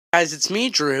Guys, it's me,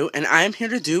 Drew, and I am here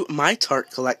to do my Tart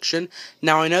collection.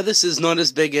 Now, I know this is not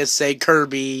as big as, say,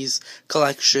 Kirby's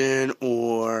collection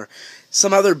or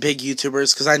some other big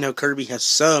YouTubers, because I know Kirby has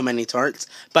so many tarts,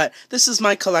 but this is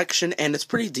my collection, and it's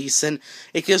pretty decent.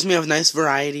 It gives me a nice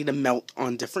variety to melt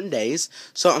on different days,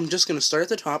 so I'm just going to start at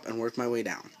the top and work my way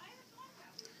down.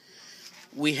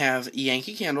 We have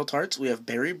Yankee Candle Tarts. We have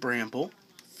Berry Bramble,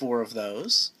 4 of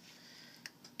those.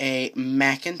 A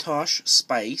Macintosh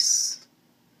Spice.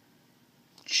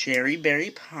 Cherry Berry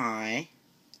Pie,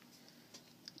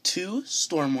 2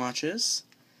 Storm Watches,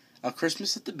 a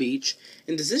Christmas at the Beach,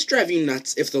 and does this drive you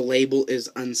nuts if the label is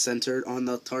uncentered on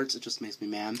the tarts? It just makes me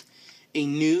mad. A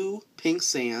new Pink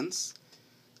Sands,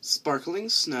 Sparkling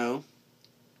Snow,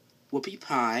 Whoopie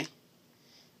Pie,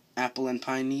 Apple and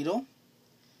Pine Needle,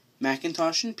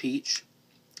 Macintosh and Peach,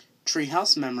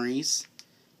 Treehouse Memories,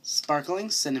 Sparkling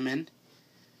Cinnamon,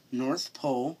 North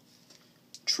Pole,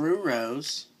 True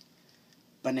Rose,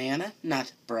 Banana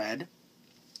Nut Bread,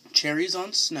 Cherries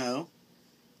on Snow,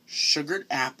 Sugared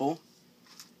Apple,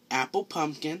 Apple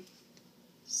Pumpkin,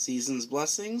 Season's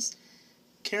Blessings,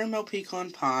 Caramel Pecan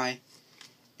Pie,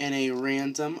 and a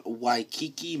random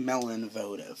Waikiki Melon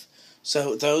votive.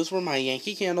 So those were my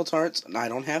Yankee Candle Tarts. I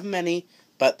don't have many,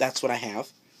 but that's what I have.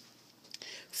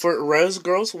 For Rose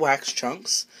Girls Wax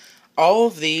Chunks, all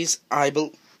of these I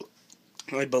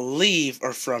believe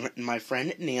are from my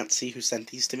friend Nancy, who sent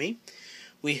these to me.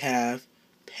 We have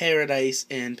Paradise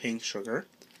and Pink Sugar,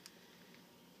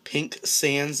 Pink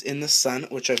Sands in the Sun,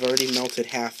 which I've already melted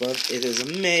half of. It is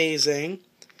amazing.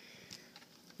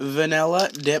 Vanilla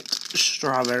Dipped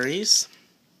Strawberries,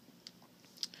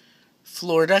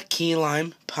 Florida Key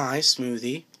Lime Pie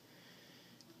Smoothie,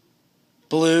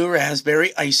 Blue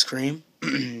Raspberry Ice Cream,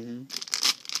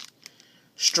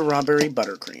 Strawberry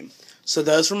Buttercream. So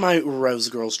those were my Rose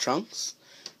Girls chunks.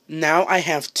 Now I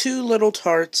have 2 little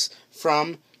tarts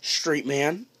from Street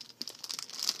Man.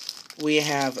 We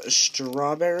have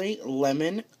Strawberry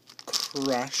Lemon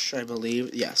Crush, I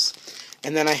believe. Yes.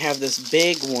 And then I have this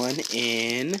big one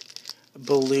in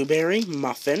Blueberry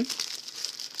Muffin.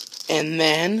 And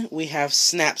then we have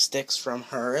Snap Sticks from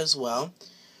her as well.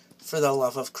 For the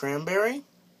Love of Cranberry,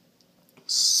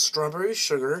 Strawberry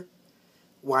Sugar,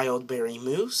 Wild Berry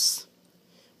Mousse,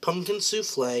 Pumpkin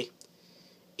Souffle,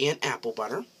 and Apple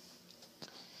Butter.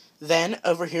 Then,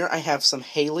 over here, I have some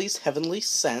Haley's Heavenly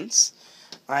Scents.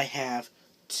 I have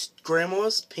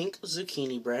Grandma's Pink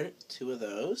Zucchini Bread, 2 of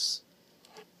those.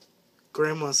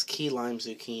 Grandma's Key Lime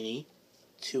Zucchini,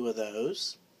 2 of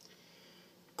those.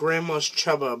 Grandma's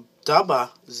Chubba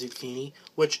Dubba Zucchini,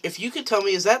 which, if you could tell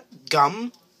me, is that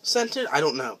gum scented? I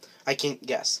don't know. I can't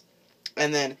guess.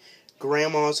 And then,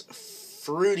 Grandma's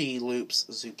Fruity Loops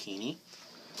Zucchini.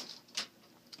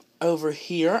 Over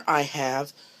here, I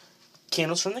have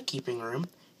Candles from the Keeping Room,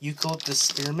 Eucalyptus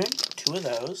Spearmint, 2 of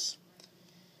those.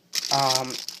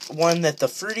 One that the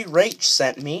Fruity Rach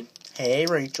sent me. Hey,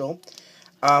 Rachel.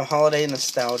 Holiday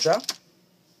Nostalgia.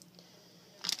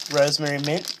 Rosemary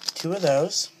Mint, 2 of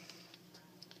those.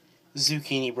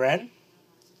 Zucchini Bread.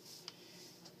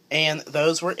 And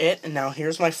those were it. And now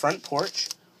here's my front porch.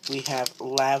 We have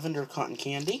Lavender Cotton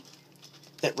Candy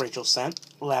that Rachel sent.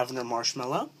 Lavender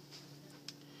Marshmallow.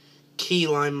 Key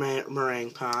Lime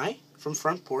Meringue Pie from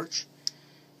Front Porch.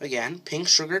 Again, Pink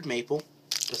Sugared Maple.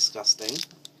 Disgusting.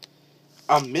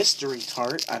 A Mystery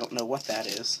Tart. I don't know what that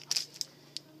is.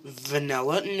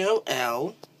 Vanilla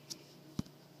Noel.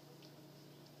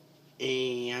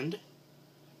 And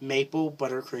Maple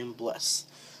Buttercream Bliss.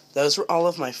 Those were all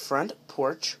of my front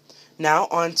porch. Now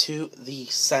on to the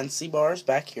Scentsy bars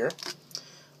back here.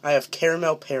 I have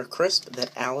Caramel Pear Crisp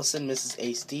that Allison, Mrs.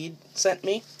 A. Steed, sent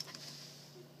me.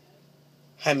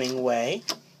 Hemingway.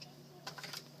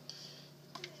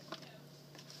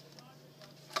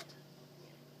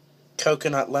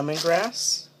 Coconut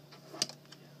Lemongrass.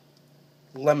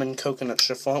 Lemon Coconut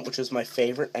Chiffon, which is my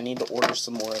favorite. I need to order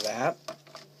some more of that.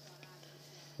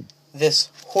 This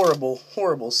horrible,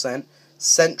 horrible scent.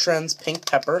 Scent Trends Pink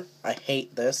Pepper. I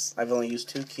hate this. I've only used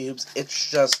 2 cubes.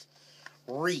 It's just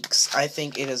reeks. I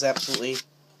think it is absolutely,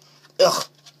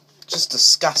 just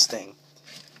disgusting.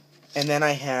 And then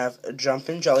I have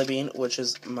Jumpin' Jelly Bean, which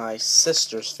is my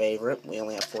sister's favorite. We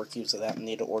only have 4 cubes of that. We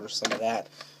need to order some of that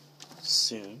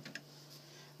soon.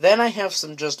 Then I have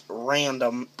some just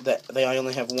random, that I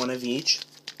only have 1 of each.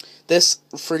 This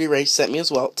Fruity Ray sent me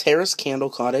as well. Terrace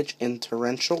Candle Cottage in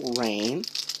Torrential Rain.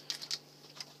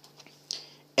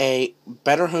 A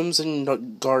Better Homes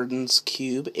and Gardens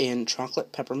cube in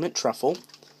Chocolate Peppermint Truffle.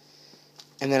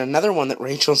 And then another one that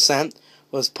Rachel sent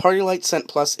was Party Light Scent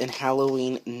Plus in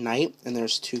Halloween Night, and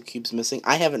there's 2 cubes missing.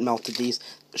 I haven't melted these.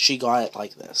 She got it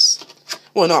like this.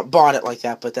 Well, not bought it like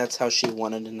that, but that's how she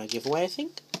wanted in a giveaway, I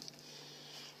think.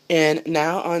 And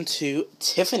now on to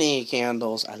Tiffany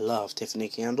candles. I love Tiffany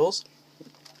candles.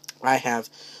 I have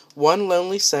one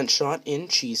Lonely Scent Shot in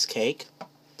cheesecake,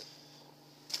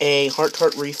 a Heart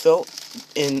Tart refill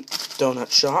in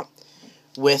Donut Shop,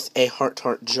 with a Heart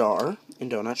Tart jar in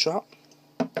Donut Shop,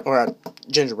 or a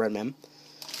gingerbread man,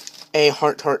 a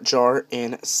Heart Tart jar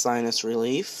in Sinus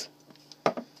Relief,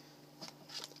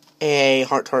 a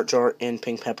Heart Tart jar in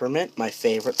Pink Peppermint, my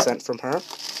favorite scent from her,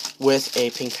 with a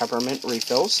Pink Peppermint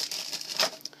refills,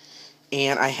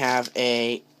 and I have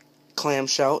a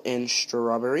clamshell in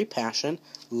Strawberry Passion.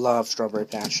 Love Strawberry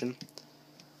Passion.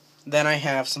 Then I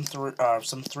have some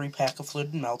 3-pack of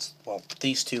Fluted Melts. Well,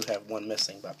 these two have one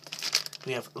missing, but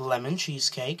we have Lemon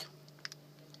Cheesecake,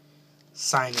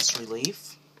 Sinus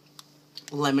Relief,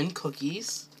 Lemon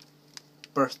Cookies,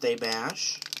 Birthday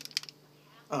Bash,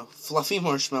 Fluffy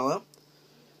Marshmallow,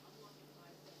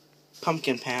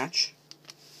 Pumpkin Patch,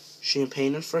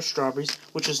 Champagne and Fresh Strawberries,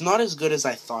 which is not as good as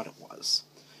I thought it was,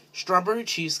 Strawberry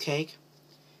Cheesecake,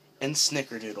 and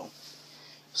Snickerdoodle.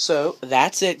 So,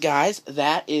 that's it, guys.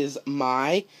 That is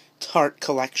my Tart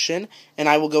collection, and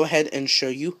I will go ahead and show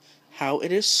you how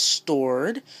it is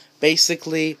stored.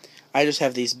 Basically, I just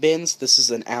have these bins. This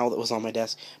is an owl that was on my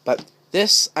desk, but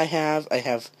this I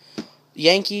have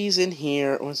Yankees in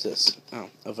here. What's this? Oh,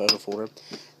 a photo folder.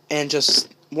 And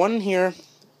just one in here,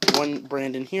 one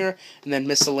brand in here, and then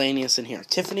miscellaneous in here.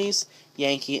 Tiffany's,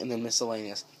 Yankee, and then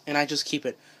miscellaneous. And I just keep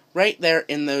it right there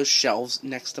in those shelves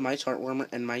next to my Tart warmer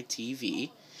and my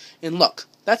TV. And look,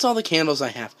 that's all the candles I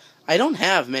have. I don't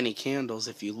have many candles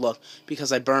if you look,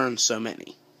 because I burn so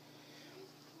many.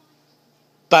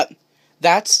 But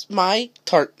that's my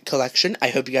Tart collection. I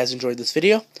hope you guys enjoyed this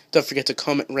video. Don't forget to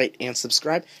comment, rate, and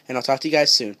subscribe, and I'll talk to you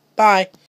guys soon. Bye!